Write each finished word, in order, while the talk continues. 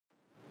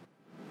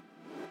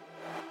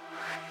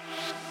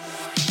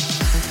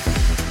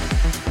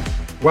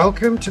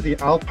Welcome to the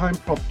Alpine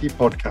Property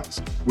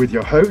Podcast with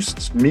your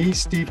hosts, me,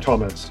 Steve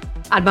Thomas.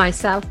 And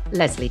myself,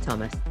 Leslie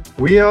Thomas.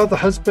 We are the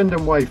husband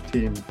and wife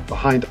team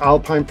behind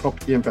Alpine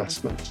Property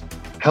Investments,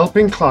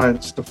 helping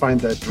clients to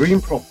find their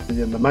dream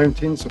property in the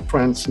mountains of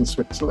France and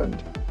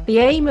Switzerland. The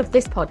aim of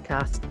this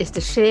podcast is to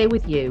share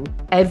with you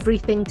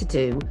everything to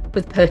do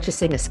with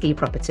purchasing a ski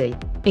property,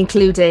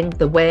 including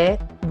the where,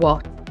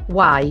 what,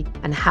 why,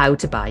 and how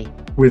to buy.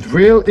 With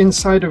real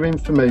insider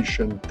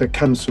information that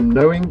comes from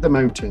knowing the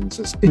mountains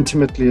as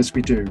intimately as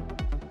we do.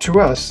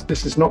 To us,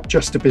 this is not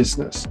just a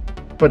business,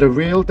 but a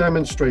real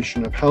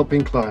demonstration of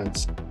helping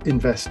clients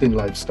invest in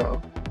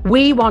lifestyle.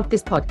 We want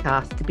this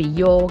podcast to be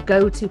your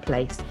go-to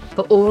place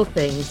for all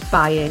things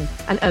buying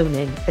and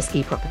owning a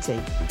ski property.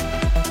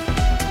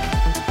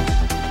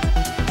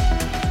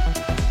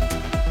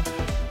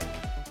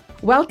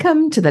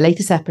 Welcome to the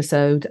latest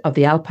episode of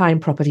the Alpine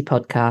Property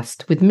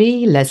Podcast with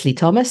me, Leslie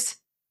Thomas.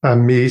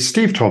 And me,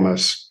 Steve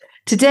Thomas.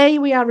 Today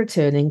we are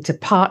returning to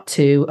part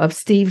 2 of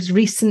Steve's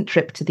recent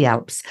trip to the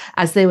Alps,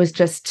 as there was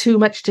just too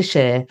much to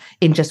share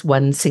in just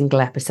one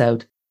single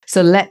episode.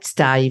 So let's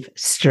dive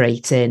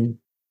straight in.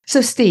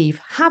 So Steve,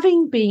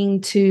 having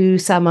been to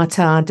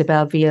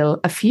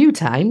Saint-Martin-de-Belleville a few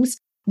times,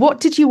 what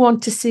did you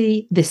want to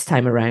see this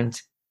time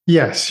around?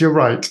 Yes, you're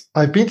right.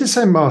 I've been to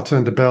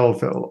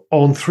Saint-Martin-de-Belleville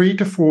on 3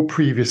 to 4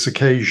 previous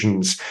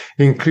occasions,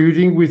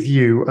 including with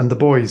you and the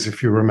boys,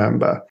 if you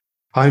remember.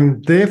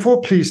 I'm therefore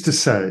pleased to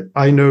say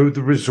I know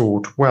the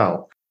resort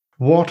well.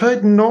 What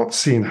I'd not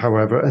seen,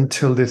 however,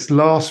 until this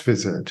last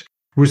visit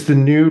was the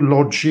new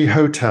Loggia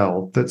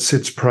Hotel that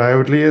sits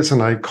proudly as an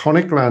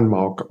iconic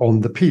landmark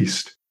on the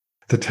piste.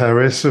 The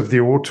terrace of the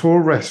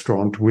Autour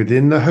restaurant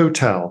within the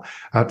hotel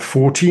at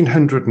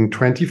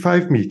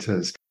 1,425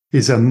 metres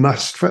is a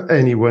must for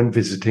anyone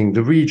visiting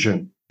the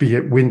region, be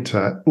it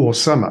winter or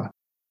summer.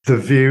 The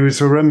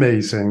views are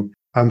amazing,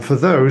 and for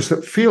those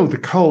that feel the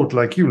cold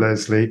like you,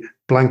 Leslie,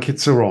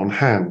 blankets are on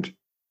hand.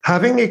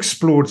 Having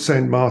explored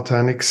Saint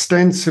Martin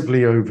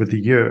extensively over the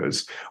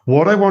years,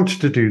 what I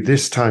wanted to do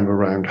this time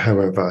around,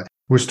 however,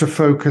 was to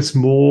focus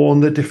more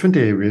on the different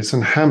areas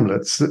and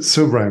hamlets that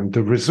surround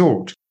the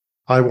resort.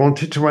 I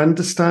wanted to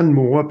understand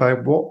more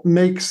about what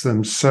makes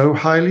them so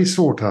highly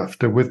sought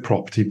after with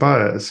property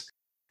buyers.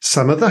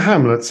 Some of the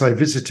hamlets I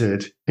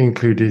visited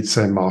included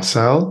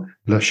Saint-Marcel,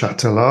 Le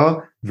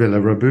Châtelard,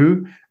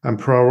 Villa-Rebou, and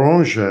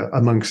Prarange,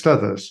 amongst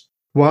others.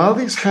 While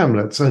these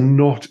hamlets are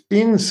not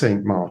in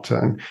Saint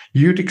Martin,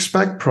 you'd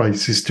expect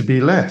prices to be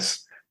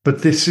less,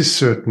 but this is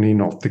certainly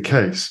not the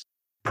case.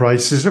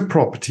 Prices of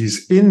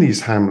properties in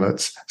these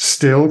hamlets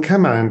still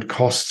command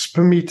costs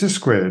per metre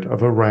squared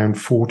of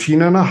around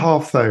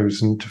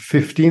 14,500 to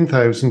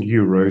 15,000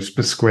 euros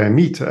per square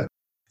metre,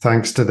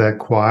 thanks to their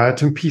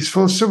quiet and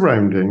peaceful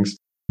surroundings,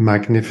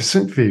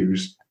 magnificent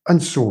views,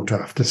 and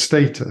sought-after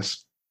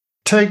status.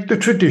 Take the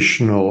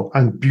traditional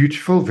and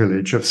beautiful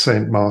village of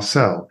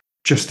Saint-Marcel,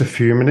 just a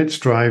few minutes'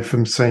 drive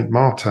from Saint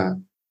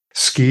Martin.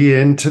 Ski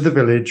into the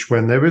village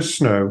when there is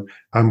snow,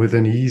 and with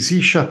an easy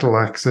shuttle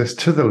access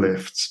to the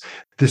lifts,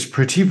 this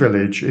pretty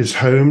village is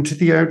home to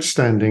the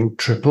outstanding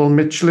triple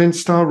Michelin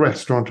star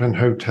restaurant and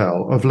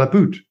hotel of La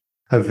Butte.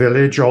 A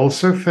village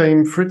also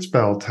famed for its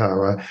bell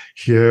tower.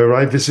 Here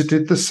I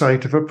visited the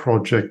site of a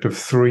project of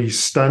 3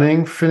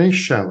 stunning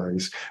finished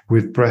chalets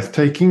with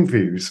breathtaking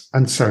views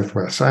and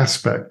southwest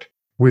aspect.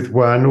 With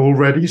one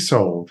already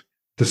sold,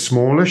 the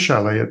smaller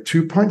chalet at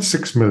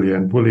 2.6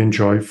 million will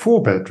enjoy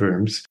 4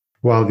 bedrooms,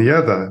 while the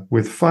other,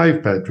 with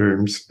 5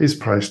 bedrooms, is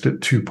priced at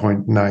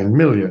 2.9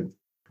 million.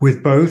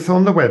 With both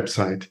on the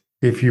website,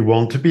 if you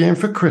want to be in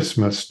for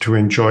Christmas to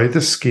enjoy the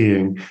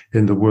skiing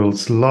in the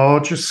world's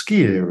largest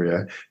ski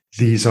area,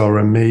 these are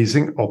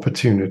amazing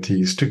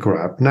opportunities to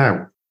grab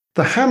now.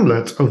 The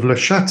hamlet of Le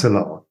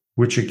Châtelard,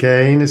 which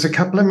again is a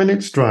couple of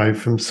minutes' drive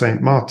from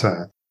Saint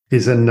Martin,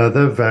 is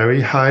another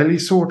very highly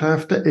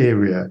sought-after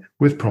area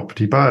with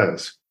property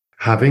buyers.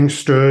 Having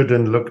stood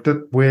and looked at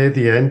where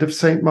the end of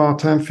Saint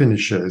Martin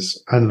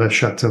finishes and Le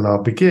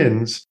Châtelard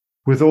begins,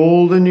 with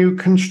all the new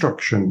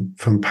construction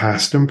from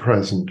past and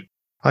present,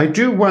 I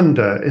do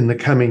wonder in the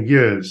coming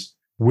years,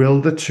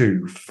 will the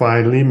two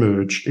finally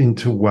merge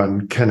into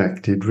one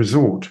connected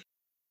resort?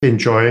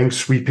 Enjoying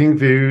sweeping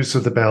views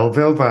of the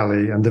Belleville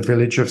Valley and the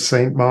village of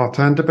Saint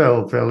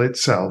Martin-de-Belleville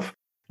itself,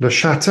 Le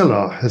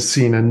Châtelard has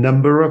seen a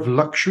number of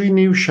luxury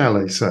new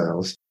chalet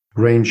sales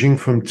ranging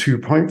from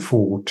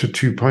 2.4 to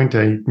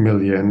 2.8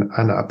 million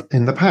and up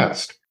in the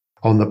past.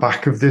 On the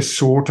back of this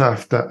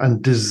sought-after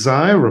and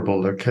desirable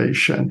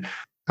location,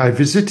 I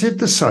visited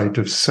the site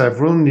of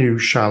several new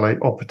chalet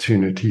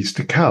opportunities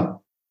to come.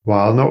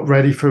 While not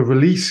ready for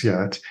release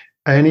yet,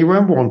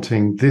 anyone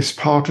wanting this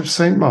part of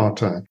Saint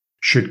Martin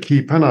should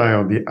keep an eye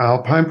on the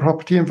Alpine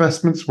Property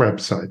Investments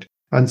website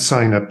and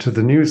sign up to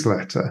the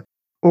newsletter,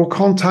 or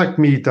contact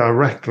me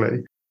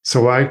directly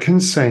so I can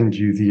send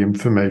you the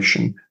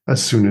information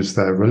as soon as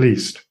they're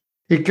released.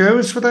 It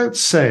goes without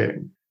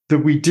saying that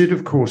we did,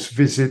 of course,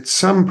 visit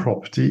some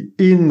property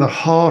in the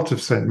heart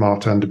of Saint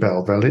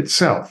Martin-de-Belleville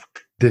itself,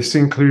 This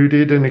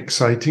included an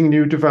exciting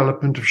new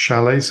development of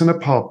chalets and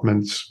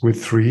apartments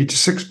with 3 to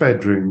 6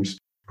 bedrooms,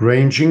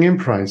 ranging in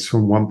price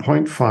from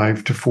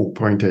 1.5 to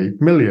 4.8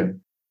 million,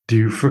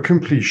 due for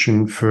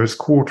completion first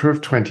quarter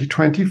of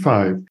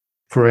 2025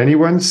 for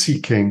anyone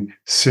seeking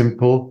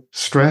simple,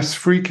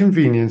 stress-free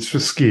convenience for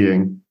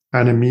skiing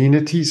and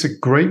amenities at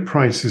great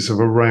prices of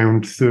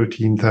around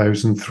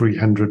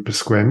 13,300 per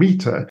square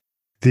metre.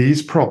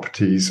 These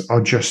properties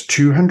are just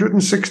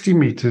 260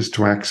 metres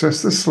to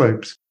access the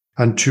slopes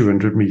and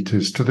 200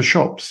 metres to the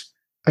shops.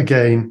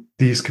 Again,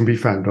 these can be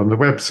found on the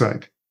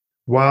website.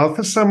 While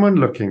for someone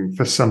looking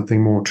for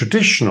something more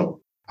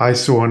traditional, I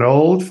saw an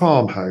old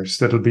farmhouse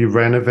that'll be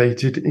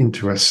renovated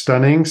into a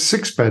stunning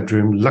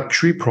 6-bedroom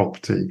luxury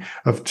property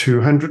of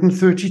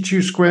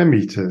 232 square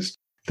metres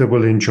that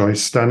will enjoy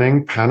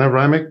stunning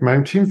panoramic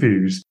mountain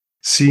views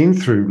seen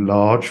through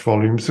large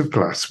volumes of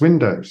glass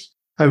windows.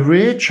 A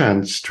rare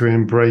chance to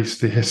embrace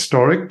the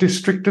historic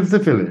district of the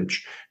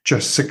village,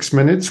 just 6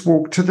 minutes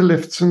walk to the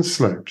lifts and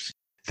slopes.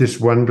 This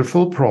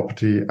wonderful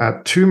property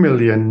at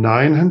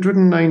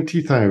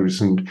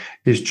 €2,990,000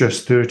 is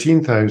just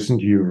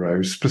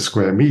 €13,000 per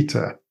square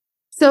metre.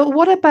 So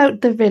what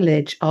about the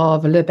village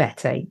of Le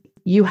Bete?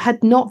 You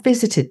had not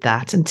visited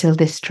that until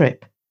this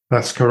trip.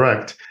 That's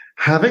correct.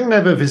 Having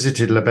never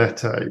visited Le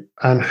Bete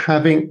and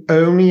having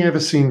only ever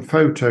seen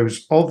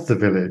photos of the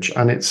village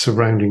and its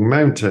surrounding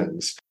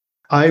mountains,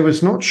 I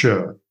was not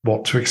sure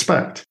what to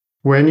expect.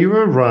 When you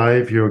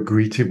arrive, you are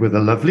greeted with a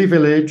lovely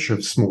village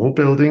of small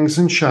buildings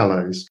and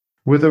chalets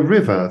with a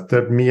river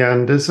that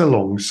meanders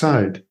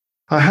alongside.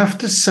 I have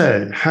to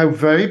say how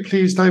very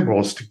pleased I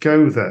was to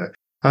go there,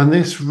 and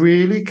this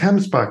really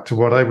comes back to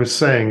what I was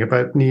saying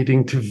about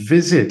needing to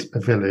visit a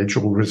village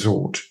or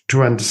resort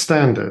to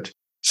understand it,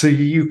 so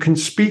you can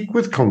speak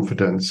with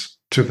confidence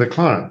to the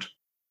client.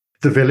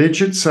 The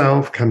village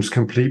itself comes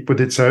complete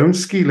with its own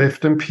ski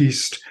lift and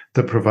piste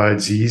that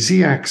provides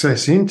easy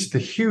access into the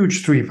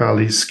huge Three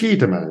Valleys ski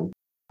domain.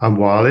 And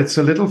while it's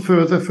a little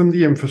further from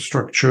the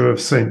infrastructure of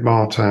St.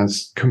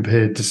 Martin's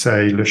compared to,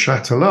 say, Le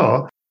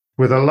Châtelet,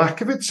 with a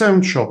lack of its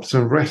own shops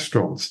and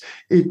restaurants,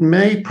 it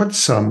may put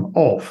some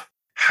off.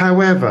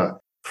 However,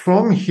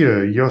 from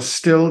here, you're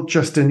still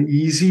just an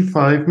easy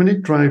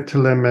 5-minute drive to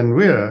Le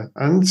Menuire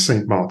and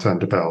St. Martin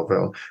de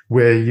Belleville,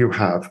 where you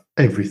have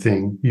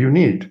everything you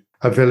need.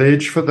 A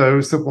village for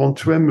those that want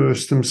to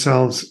immerse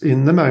themselves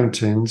in the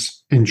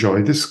mountains,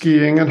 enjoy the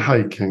skiing and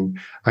hiking,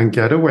 and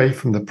get away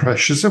from the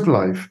pressures of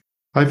life.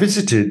 I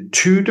visited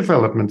 2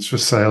 developments for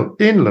sale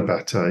in Le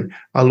Bete,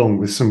 along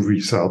with some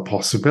resale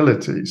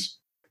possibilities.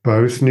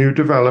 Both new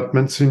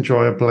developments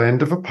enjoy a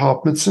blend of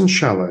apartments and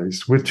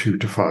chalets with 2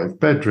 to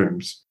 5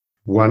 bedrooms.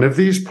 One of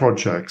these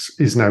projects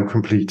is now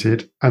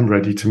completed and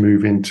ready to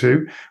move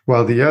into,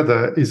 while the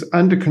other is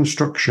under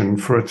construction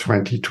for a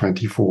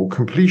 2024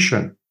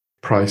 completion.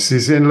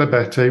 Prices in Le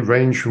Bete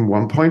range from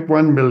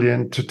 1.1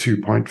 million to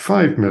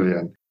 2.5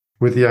 million,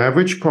 with the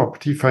average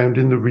property found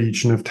in the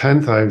region of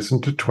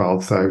 10,000 to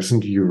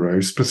 12,000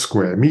 euros per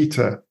square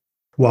metre.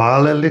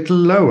 While a little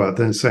lower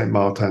than St.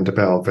 Martin de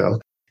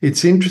Belleville,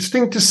 it's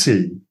interesting to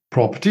see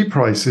property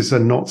prices are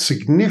not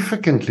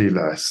significantly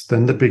less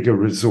than the bigger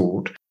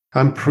resort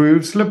and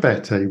proves Le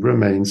Bete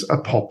remains a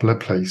popular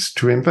place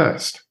to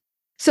invest.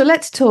 So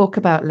let's talk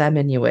about Le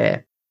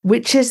Menuire,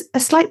 which is a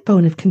slight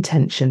bone of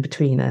contention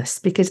between us,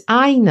 because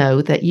I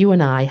know that you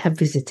and I have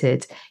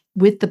visited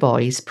with the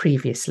boys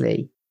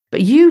previously, but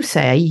you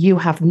say you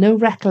have no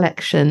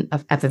recollection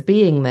of ever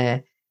being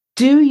there.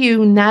 Do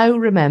you now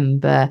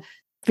remember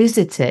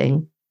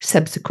visiting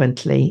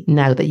subsequently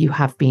now that you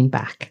have been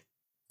back?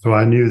 So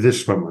I knew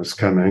this one was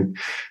coming.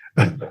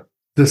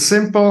 The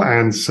simple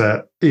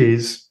answer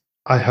is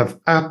I have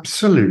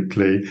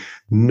absolutely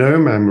no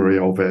memory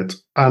of it,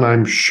 and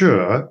I'm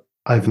sure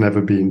I've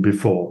never been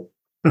before.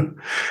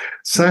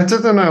 Set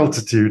at an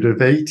altitude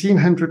of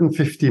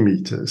 1,850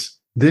 metres,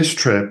 this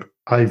trip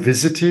I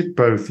visited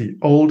both the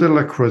older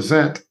La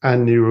Croisette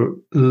and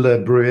new Le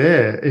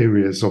Bruyère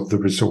areas of the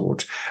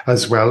resort,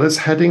 as well as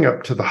heading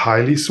up to the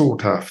highly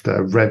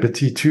sought-after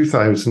Rebety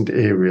 2000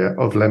 area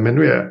of Le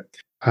Menuire.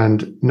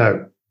 And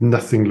no,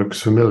 nothing looks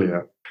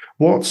familiar.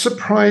 What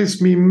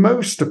surprised me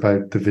most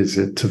about the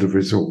visit to the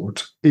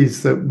resort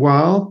is that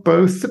while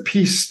both the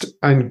piste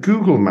and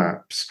Google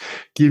Maps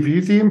give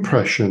you the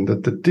impression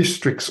that the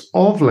districts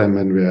of Le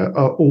Menuire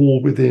are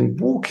all within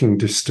walking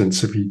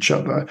distance of each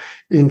other,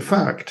 in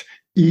fact,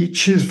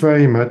 each is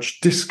very much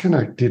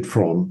disconnected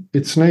from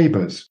its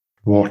neighbours.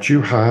 What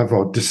you have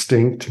are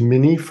distinct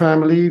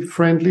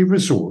mini-family-friendly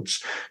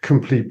resorts,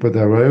 complete with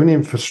their own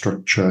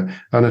infrastructure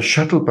and a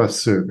shuttle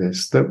bus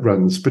service that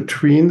runs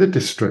between the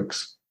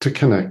districts to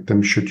connect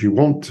them should you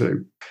want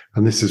to.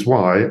 And this is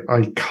why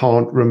I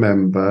can't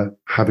remember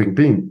having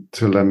been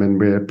to Le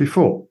Menuire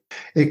before.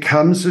 It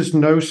comes as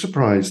no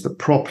surprise that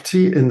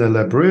property in the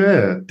Le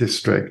Bruyère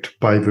district,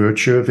 by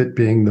virtue of it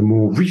being the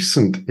more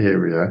recent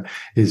area,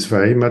 is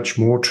very much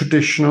more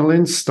traditional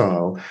in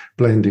style,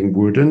 blending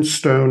wood and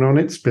stone on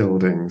its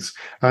buildings,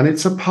 and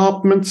its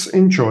apartments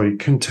enjoy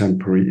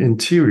contemporary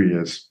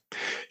interiors.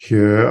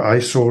 Here I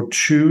saw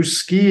 2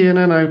 ski in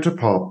and out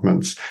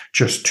apartments,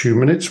 just 2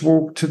 minutes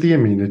walk to the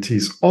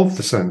amenities of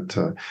the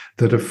centre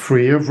that are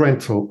free of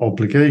rental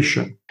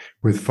obligation,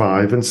 with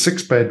 5 and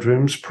 6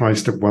 bedrooms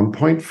priced at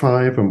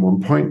 1.5 and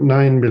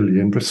 1.9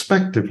 million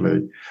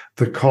respectively.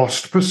 The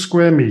cost per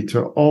square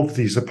metre of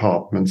these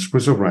apartments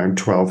was around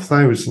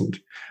 12,000,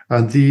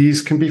 and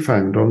these can be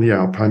found on the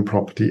Alpine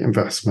Property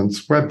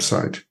Investments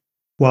website.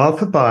 While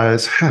for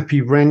buyers happy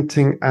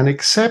renting and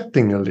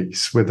accepting a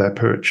lease with their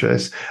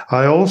purchase,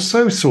 I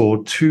also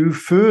saw 2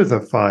 further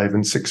 5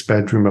 and 6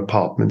 bedroom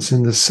apartments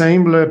in the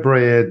same Le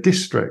Brea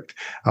district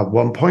at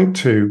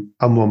 1.2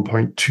 and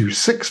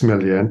 1.26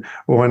 million,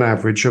 or an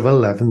average of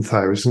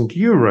 11,000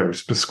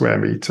 euros per square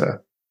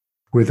metre.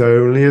 With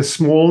only a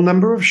small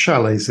number of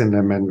chalets in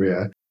Le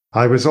Menrire,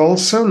 I was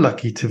also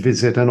lucky to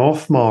visit an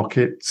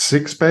off-market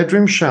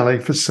 6-bedroom chalet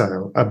for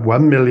sale at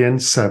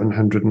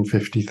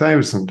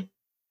 1,750,000.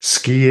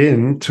 Ski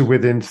in to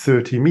within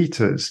 30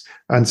 metres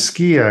and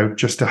ski out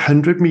just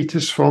 100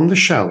 metres from the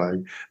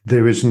chalet.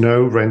 There is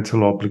no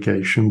rental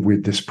obligation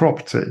with this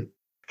property.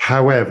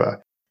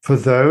 However, for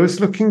those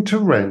looking to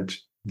rent,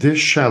 this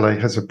chalet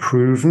has a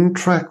proven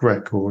track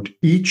record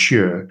each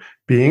year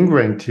being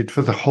rented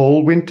for the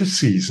whole winter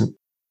season,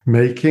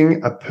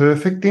 making a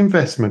perfect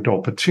investment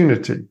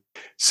opportunity.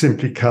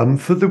 Simply come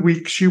for the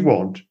weeks you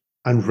want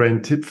and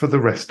rent it for the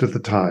rest of the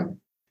time.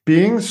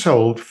 Being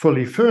sold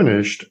fully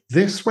furnished,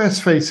 this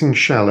west-facing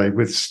chalet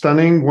with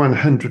stunning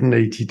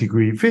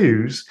 180-degree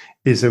views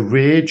is a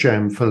rare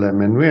gem for Le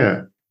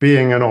Menrire.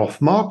 Being an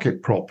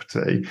off-market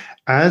property,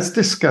 as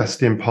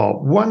discussed in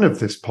part 1 of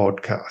this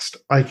podcast,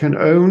 I can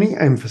only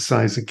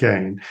emphasize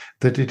again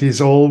that it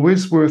is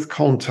always worth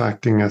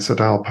contacting us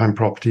at Alpine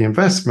Property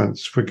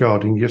Investments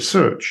regarding your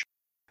search.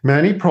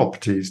 Many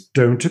properties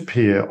don't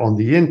appear on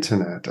the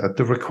internet at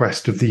the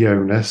request of the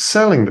owner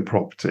selling the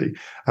property,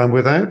 and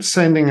without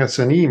sending us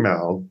an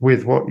email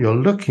with what you're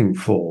looking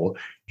for,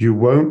 you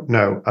won't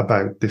know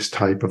about this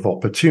type of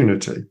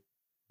opportunity.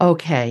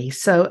 Okay,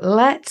 so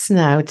let's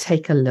now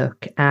take a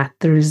look at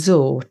the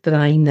resort that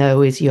I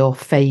know is your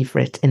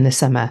favourite in the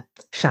summer,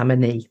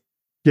 Chamonix.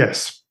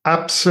 Yes,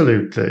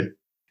 absolutely.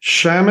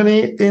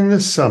 Chamonix in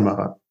the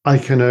summer, I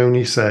can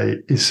only say,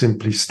 is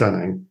simply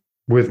stunning.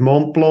 With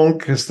Mont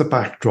Blanc as the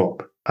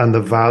backdrop and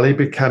the valley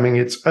becoming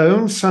its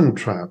own sun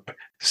trap,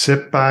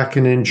 sit back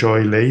and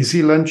enjoy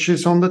lazy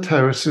lunches on the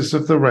terraces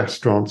of the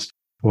restaurants,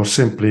 or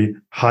simply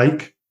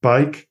hike,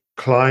 bike,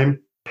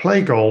 climb,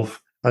 play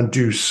golf, and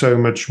do so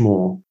much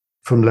more.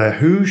 From Les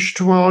Houches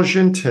to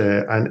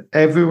Argentière and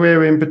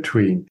everywhere in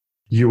between,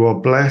 you are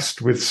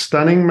blessed with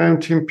stunning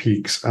mountain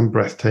peaks and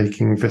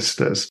breathtaking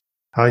vistas.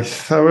 I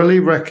thoroughly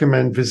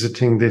recommend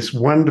visiting this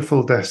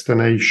wonderful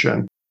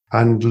destination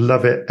and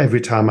love it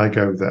every time I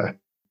go there.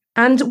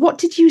 And what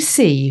did you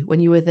see when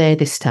you were there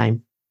this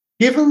time?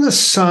 Given the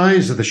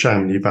size of the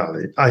Chamonix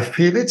Valley, I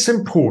feel it's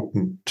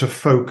important to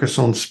focus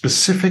on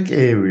specific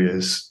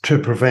areas to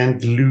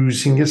prevent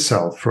losing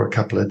yourself for a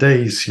couple of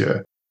days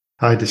here.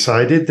 I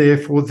decided,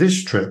 therefore,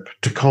 this trip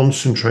to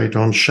concentrate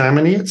on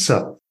Chamonix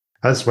itself,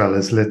 as well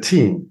as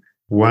Latine,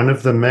 one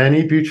of the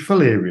many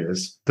beautiful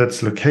areas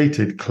that's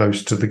located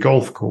close to the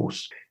golf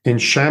course. In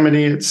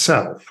Chamonix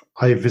itself,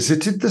 I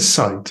visited the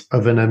site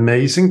of an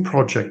amazing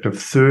project of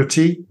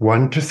 30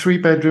 1 to 3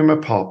 bedroom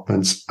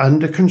apartments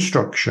under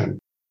construction,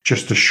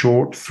 just a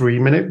short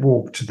 3-minute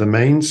walk to the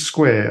main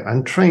square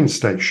and train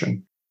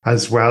station,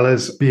 as well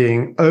as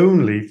being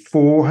only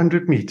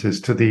 400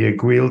 metres to the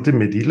Aiguille de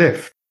Midi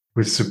lift,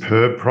 with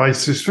superb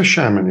prices for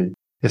Chamonix,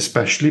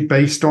 especially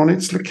based on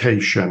its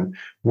location.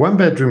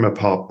 1-bedroom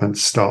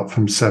apartments start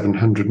from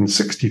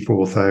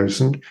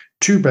 764,000,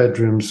 2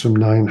 bedrooms from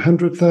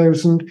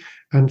 900,000,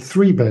 and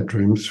 3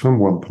 bedrooms from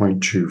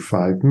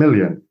 1.25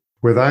 million.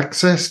 With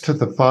access to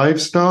the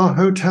 5-star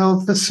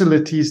hotel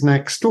facilities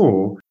next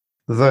door,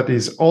 that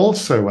is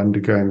also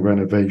undergoing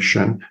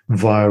renovation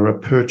via a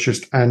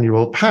purchased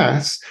annual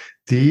pass,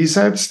 these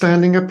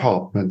outstanding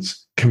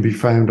apartments can be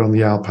found on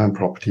the Alpine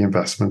Property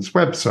Investments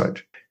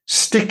website.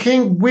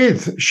 Sticking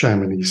with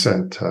Chamonix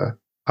Centre,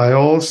 I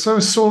also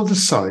saw the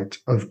site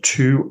of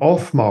 2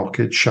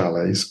 off-market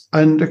chalets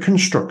under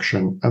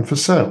construction and for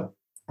sale.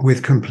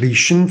 With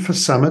completion for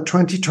summer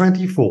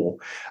 2024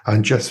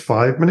 and just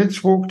 5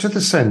 minutes walk to the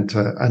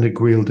centre and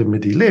Aiguille de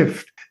Midi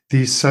lift,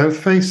 these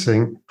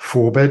south-facing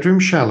 4-bedroom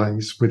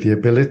chalets with the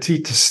ability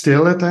to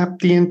still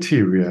adapt the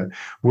interior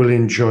will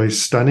enjoy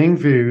stunning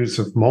views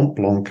of Mont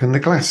Blanc and the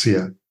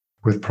glacier.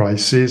 With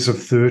prices of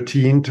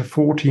 13,000 to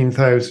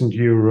 14,000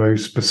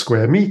 euros per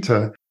square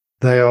metre,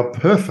 they are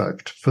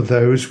perfect for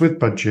those with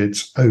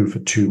budgets over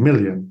 2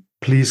 million.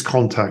 Please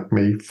contact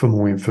me for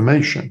more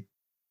information.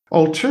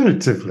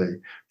 Alternatively,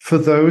 for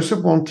those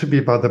that want to be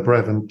by the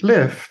Brevent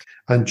lift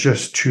and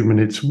just 2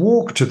 minutes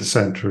walk to the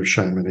centre of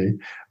Chamonix,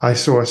 I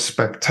saw a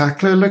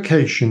spectacular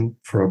location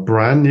for a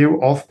brand new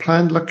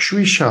off-plan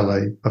luxury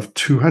chalet of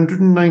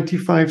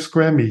 295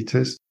 square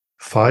metres,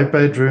 5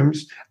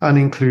 bedrooms, and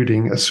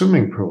including a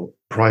swimming pool,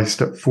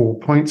 priced at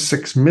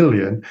 4.6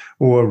 million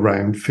or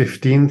around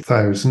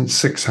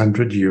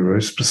 15,600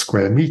 euros per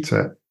square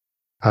metre.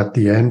 at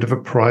the end of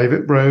a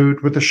private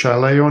road with a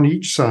chalet on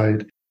each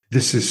side,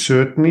 this is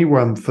certainly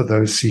one for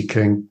those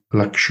seeking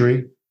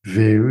luxury,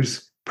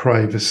 views,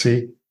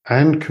 privacy,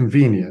 and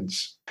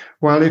convenience.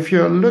 While if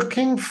you're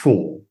looking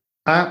for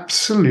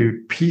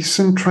absolute peace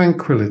and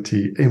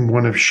tranquility in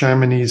one of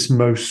Chamonix's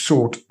most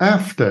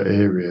sought-after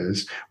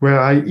areas, where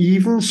I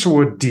even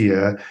saw a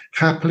deer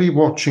happily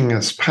watching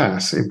us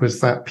pass, it was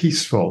that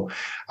peaceful,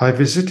 I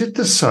visited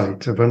the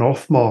site of an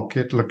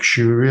off-market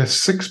luxurious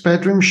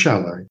 6-bedroom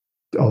chalet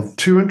of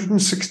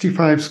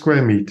 265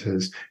 square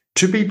meters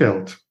to be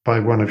built by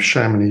one of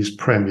Chamonix's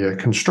premier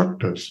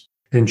constructors.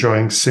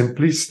 Enjoying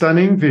simply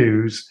stunning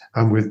views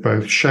and with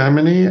both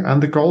Chamonix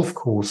and the golf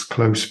course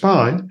close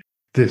by,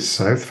 this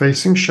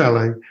south-facing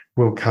chalet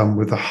will come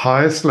with the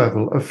highest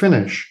level of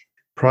finish,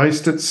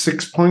 priced at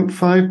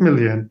 6.5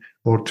 million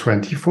or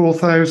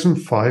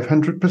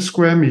 24,500 per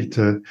square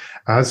meter.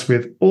 As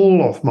with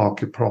all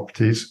off-market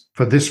properties,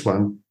 for this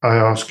one, I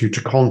ask you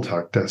to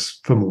contact us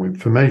for more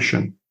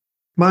information.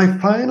 My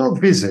final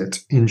visit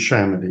in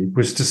Chamonix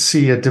was to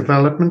see a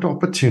development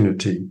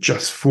opportunity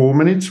just 4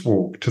 minutes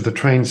walk to the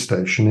train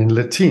station in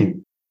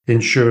Latine,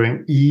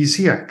 ensuring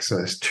easy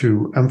access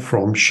to and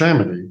from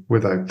Chamonix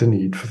without the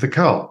need for the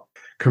car.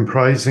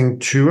 Comprising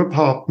 2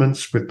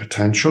 apartments with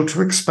potential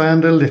to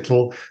expand a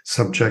little,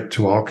 subject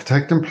to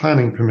architect and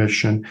planning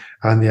permission,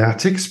 and the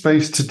attic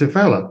space to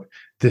develop,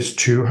 this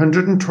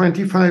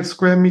 225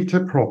 square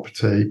meter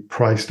property,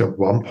 priced at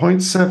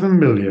 1.7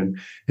 million,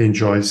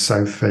 enjoys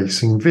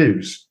south-facing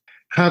views.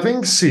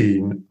 Having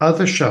seen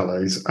other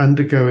chalets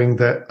undergoing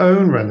their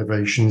own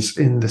renovations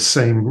in the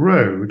same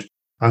road,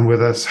 and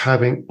with us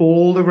having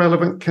all the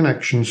relevant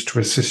connections to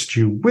assist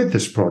you with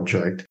this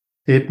project,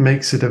 it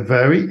makes it a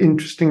very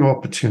interesting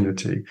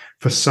opportunity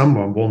for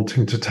someone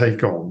wanting to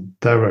take on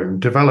their own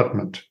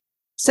development.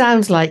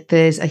 Sounds like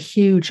there's a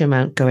huge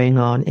amount going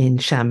on in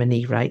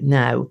Chamonix right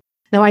now.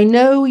 Now, I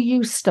know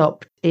you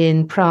stopped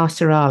in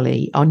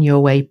Pras-sur-Arly on your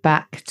way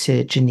back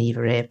to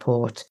Geneva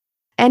Airport.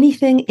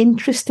 Anything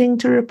interesting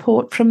to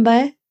report from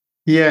there?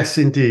 Yes,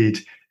 indeed.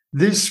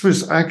 This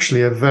was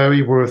actually a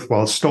very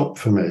worthwhile stop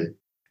for me.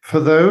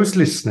 For those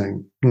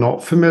listening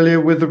not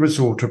familiar with the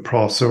resort of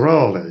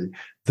Pras-sur-Arly,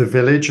 the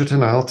village at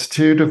an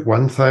altitude of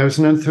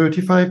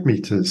 1,035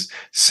 meters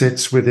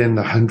sits within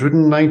the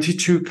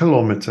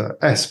 192-kilometer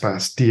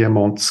Espace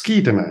Diamant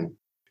ski domain.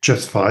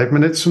 Just 5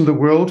 minutes from the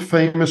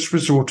world-famous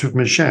resort of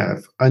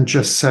Megève and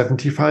just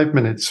 75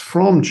 minutes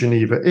from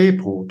Geneva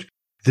Airport,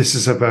 this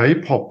is a very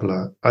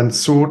popular and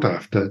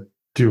sought-after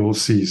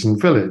dual-season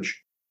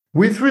village.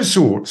 With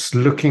resorts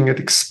looking at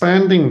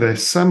expanding their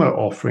summer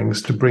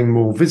offerings to bring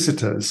more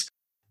visitors,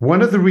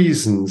 one of the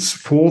reasons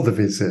for the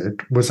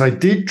visit was I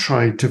did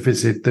try to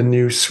visit the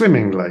new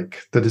swimming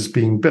lake that is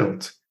being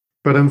built,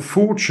 but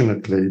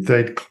unfortunately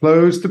they'd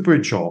closed the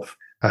bridge off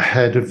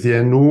ahead of the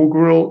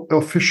inaugural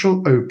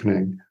official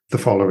opening the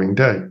following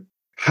day.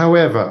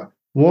 However,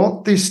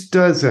 what this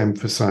does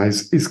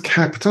emphasize is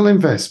capital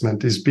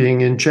investment is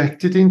being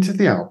injected into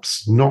the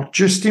Alps, not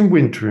just in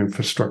winter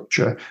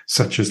infrastructure,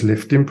 such as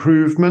lift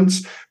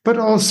improvements, but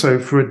also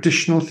for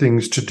additional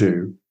things to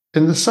do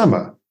in the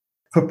summer.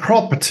 For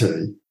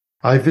property,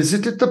 I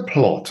visited the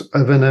plot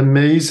of an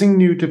amazing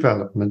new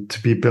development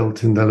to be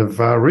built in the Le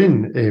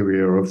Varin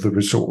area of the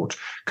resort,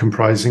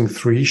 comprising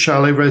 3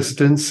 chalet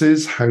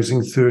residences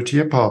housing 30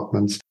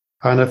 apartments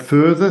and a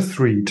further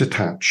 3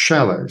 detached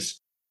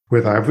chalets.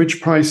 With average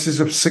prices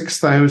of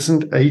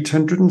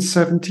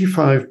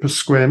 6,875 per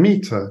square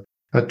meter,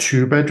 a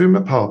 2-bedroom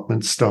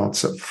apartment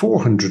starts at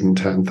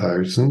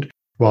 410,000,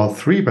 while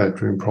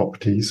 3-bedroom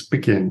properties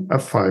begin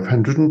at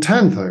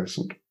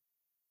 510,000.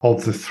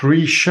 Of the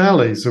 3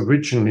 chalets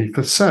originally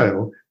for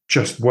sale,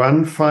 just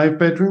one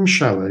 5-bedroom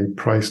chalet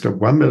priced at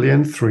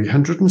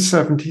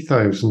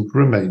 1,370,000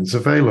 remains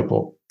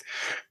available.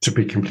 To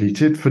be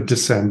completed for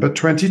December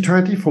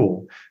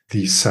 2024,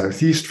 these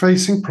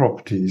southeast-facing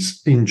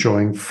properties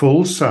enjoying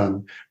full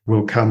sun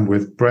will come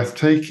with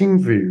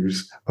breathtaking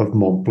views of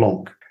Mont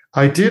Blanc.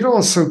 I did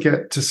also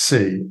get to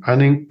see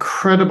an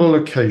incredible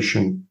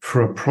location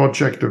for a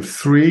project of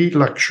 3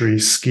 luxury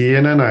ski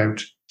in and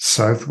out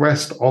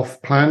southwest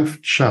off-plan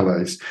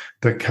chalets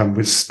that come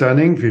with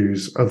stunning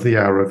views of the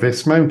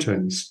Aravis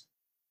Mountains.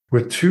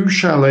 With 2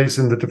 chalets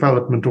in the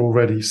development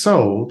already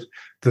sold,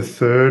 the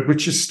 3rd,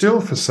 which is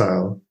still for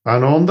sale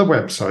and on the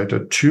website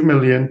at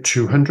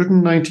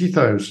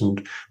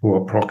 2,290,000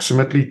 or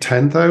approximately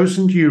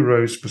 10,000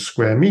 euros per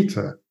square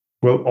meter,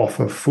 will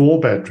offer 4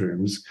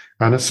 bedrooms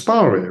and a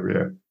spa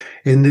area.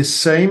 In this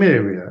same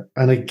area,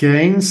 and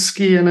again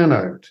ski in and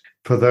out,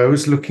 for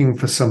those looking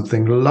for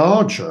something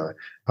larger,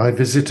 I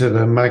visited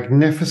a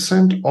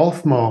magnificent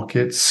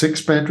off-market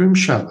 6-bedroom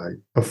chalet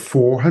of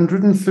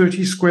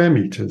 430 square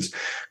meters,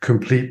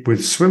 complete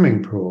with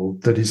swimming pool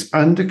that is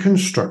under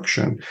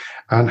construction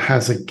and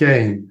has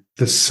again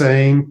the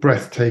same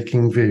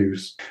breathtaking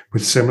views,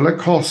 with similar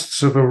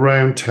costs of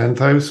around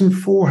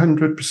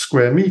 10,400 per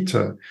square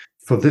meter.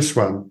 For this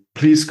one,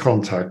 please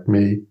contact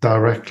me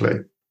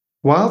directly.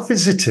 While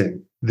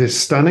visiting, this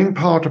stunning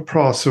part of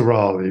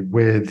Praserali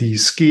where the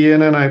ski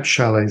in and out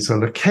chalets are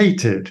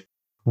located,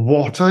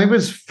 what I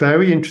was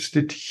very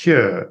interested to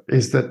hear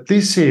is that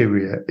this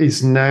area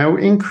is now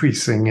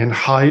increasing in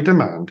high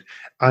demand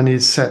and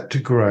is set to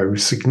grow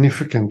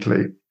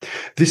significantly.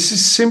 This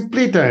is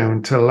simply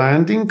down to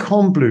land in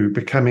Combloux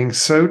becoming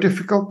so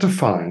difficult to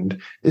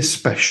find,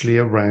 especially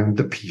around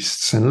the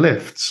pistes and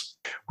lifts.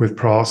 With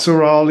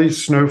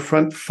Praserali's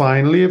snowfront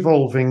finally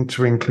evolving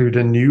to include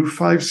a new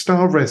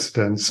 5-star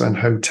residence and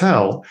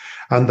hotel,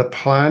 and the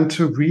plan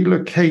to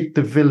relocate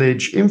the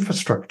village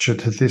infrastructure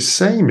to this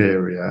same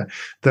area,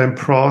 then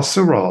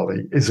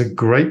Praserali is a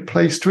great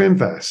place to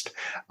invest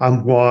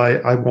and why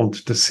I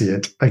wanted to see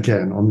it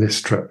again on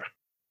this trip.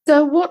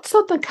 So what's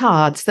on the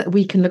cards that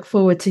we can look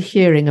forward to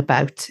hearing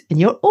about in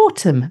your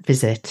autumn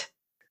visit?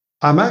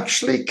 I'm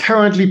actually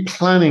currently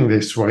planning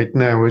this right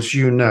now, as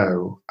you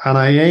know, and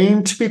I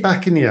aim to be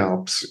back in the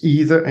Alps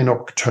either in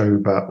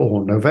October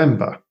or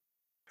November.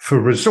 For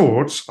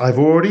resorts, I've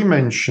already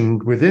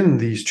mentioned within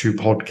these 2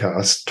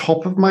 podcasts,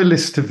 top of my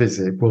list to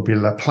visit will be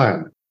La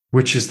Plagne,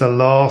 which is the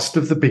last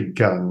of the big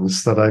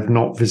guns that I've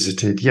not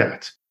visited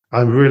yet.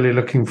 I'm really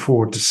looking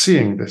forward to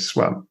seeing this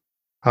one.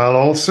 I'll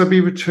also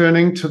be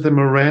returning to the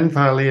Moraine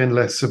Valley in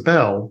Les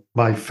Isabelles,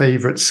 my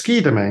favourite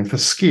ski domain for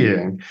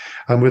skiing,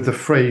 and with the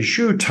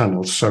Fréjus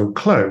tunnel so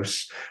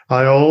close,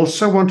 I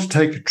also want to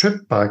take a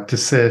trip back to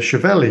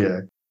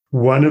Serre-Chevalier,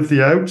 one of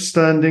the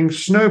outstanding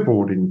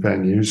snowboarding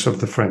venues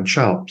of the French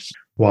Alps.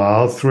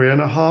 While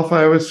 3.5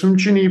 hours from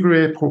Geneva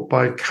Airport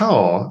by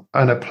car,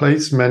 and a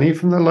place many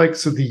from the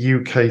likes of the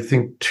UK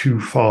think too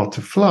far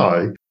to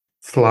fly,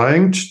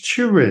 flying to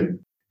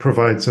Turin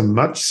provides a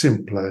much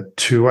simpler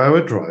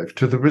 2-hour drive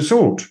to the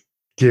resort.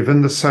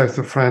 Given the south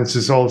of France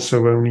is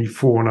also only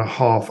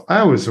 4.5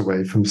 hours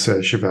away from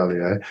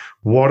Serre-Chevalier,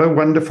 what a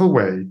wonderful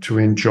way to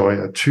enjoy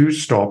a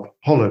 2-stop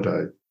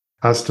holiday.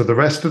 As to the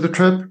rest of the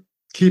trip,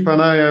 keep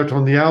an eye out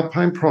on the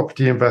Alpine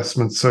Property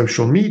Investment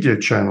social media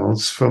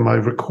channels for my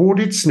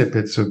recorded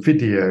snippets of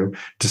video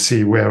to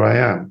see where I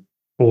am.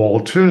 Or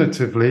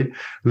alternatively,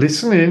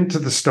 listen in to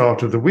the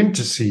Start of the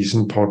Winter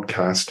Season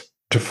podcast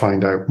to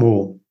find out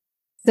more.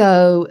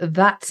 So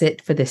that's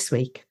it for this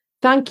week.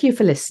 Thank you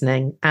for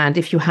listening. And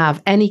if you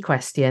have any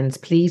questions,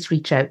 please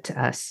reach out to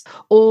us.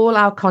 All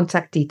our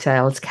contact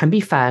details can be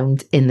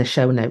found in the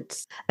show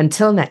notes.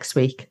 Until next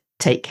week,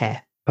 take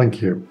care.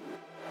 Thank you.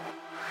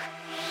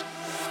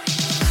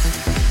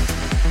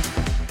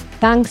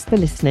 Thanks for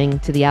listening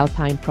to the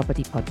Alpine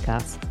Property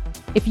Podcast.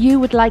 If you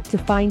would like to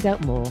find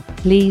out more,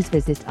 please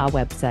visit our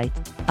website,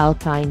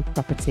 Alpine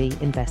Property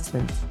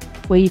Investments,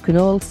 where you can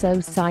also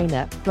sign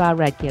up to our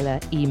regular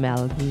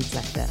email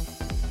newsletter.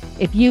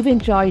 If you've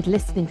enjoyed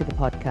listening to the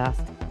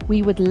podcast,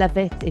 we would love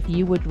it if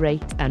you would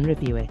rate and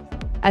review it,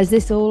 as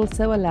this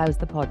also allows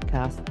the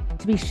podcast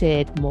to be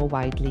shared more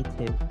widely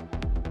too.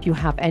 If you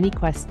have any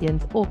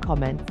questions or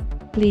comments,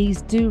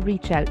 please do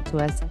reach out to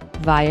us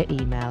via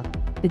email.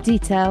 The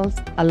details,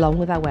 along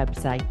with our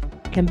website,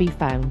 can be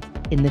found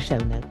in the show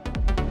notes.